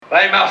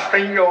They must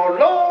think you're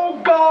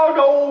Lord God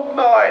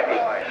Almighty.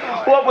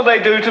 What will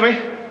they do to me?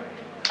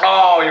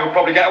 Oh, you'll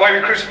probably get away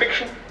with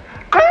crucifixion.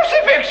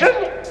 Crucifixion?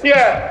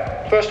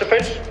 Yeah, first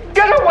offence.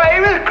 Get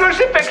away with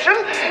crucifixion?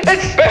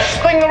 It's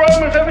Best thing the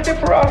Romans ever did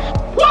for us.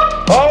 what?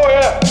 Oh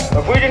yeah,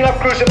 if we didn't have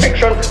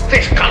crucifixion,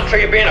 this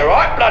country would be in a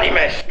right bloody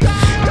mess.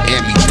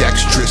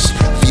 Ambidextrous,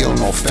 feel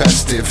no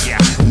festive.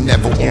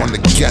 Never on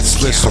the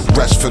guest list, a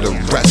rest for the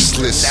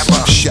restless.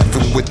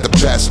 Chefing with the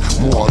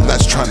best, more or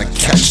less trying to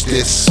catch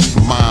this.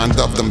 Mind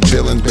of them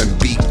villains been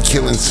beat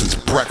killing since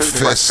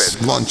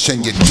breakfast. Lunch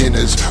and your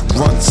dinners,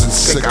 runs and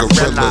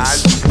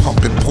cigarillas.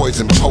 Pumping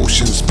poison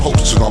potions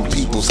posted on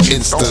people's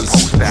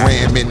instas.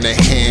 Gram in the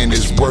hand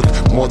is worth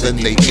more than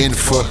they in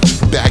for.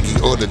 Baggy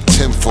or the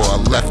tin for, I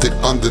left it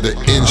under the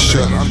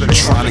insure.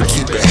 Trying to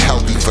keep it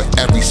healthy for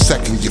every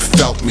second you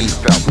felt me.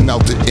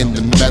 Melted in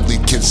the medley,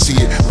 can see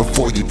it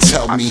before you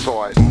tell me.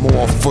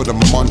 More for the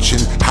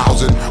munching,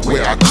 housing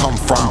where I come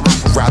from.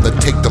 Rather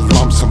take the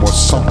lump sum or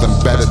something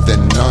better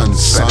than none,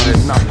 son.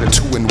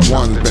 2 in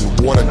 1, been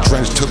water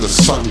drenched till the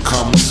sun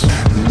comes.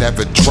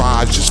 Never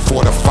dries, just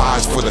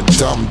fortifies for the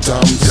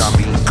dum-dums.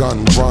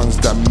 Gun runs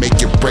that make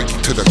you break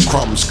till the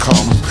crumbs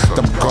come.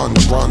 Them gun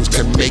runs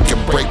can make you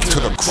break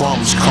till the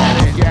crumbs come.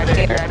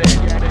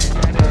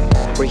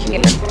 We're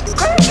here.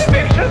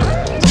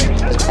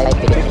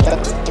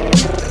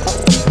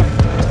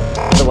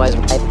 Otherwise,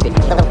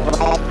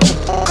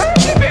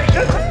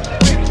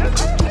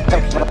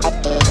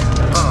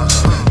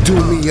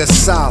 do me a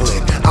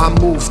solid, I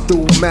move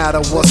through matter.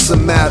 What's the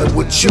matter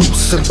with you?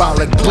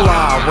 Symbolic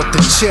blah, what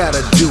the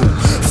chatter do?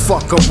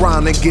 Fuck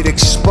around and get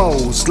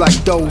exposed like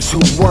those who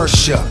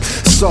worship.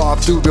 Saw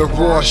through the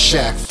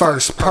Rorschach,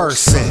 first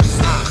person.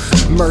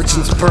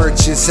 Merchants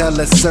purchase,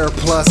 hella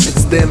surplus.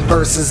 It's them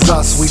versus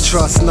us. We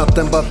trust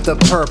nothing but the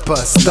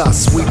purpose.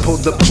 Thus, we pull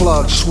the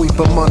plug, sweep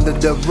him under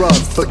the rug.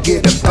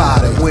 Forget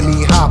about it when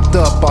he hopped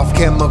up off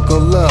chemical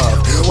love.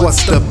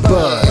 What's the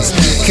buzz?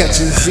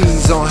 Catching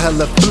Z's on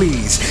hella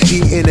fleas.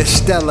 He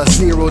interstellar,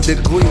 0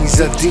 degrees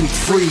of deep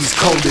freeze,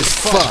 cold as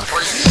fuck.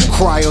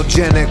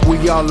 Cryogenic,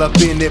 we all up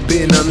in it,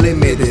 been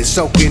unlimited.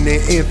 Soaking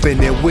in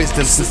infinite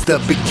wisdom since the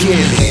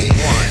beginning.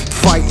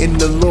 Fighting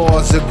the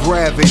laws of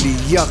gravity,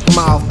 yuck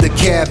mouth the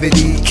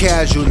cavity,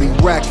 casually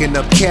racking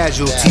up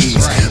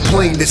casualties.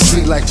 Plain to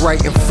see like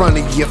right in front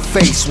of your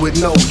face with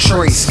no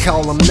trace.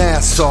 Call them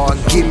Nassau,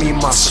 give me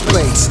my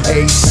space,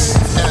 ace.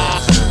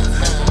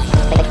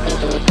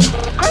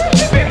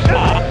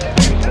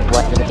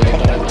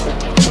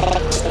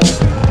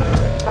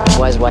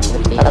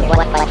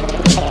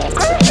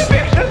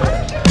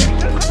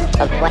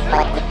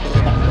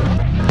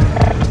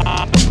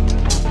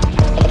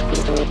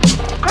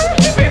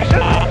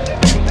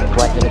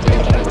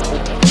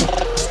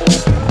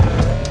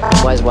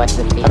 what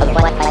the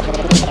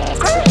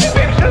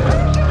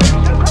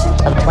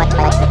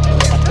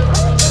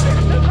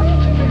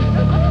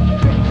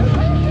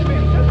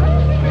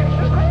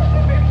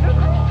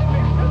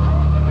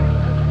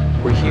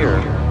We're here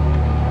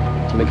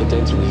to make a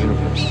dent in the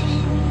universe.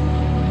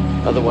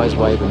 Otherwise,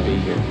 why even be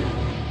here?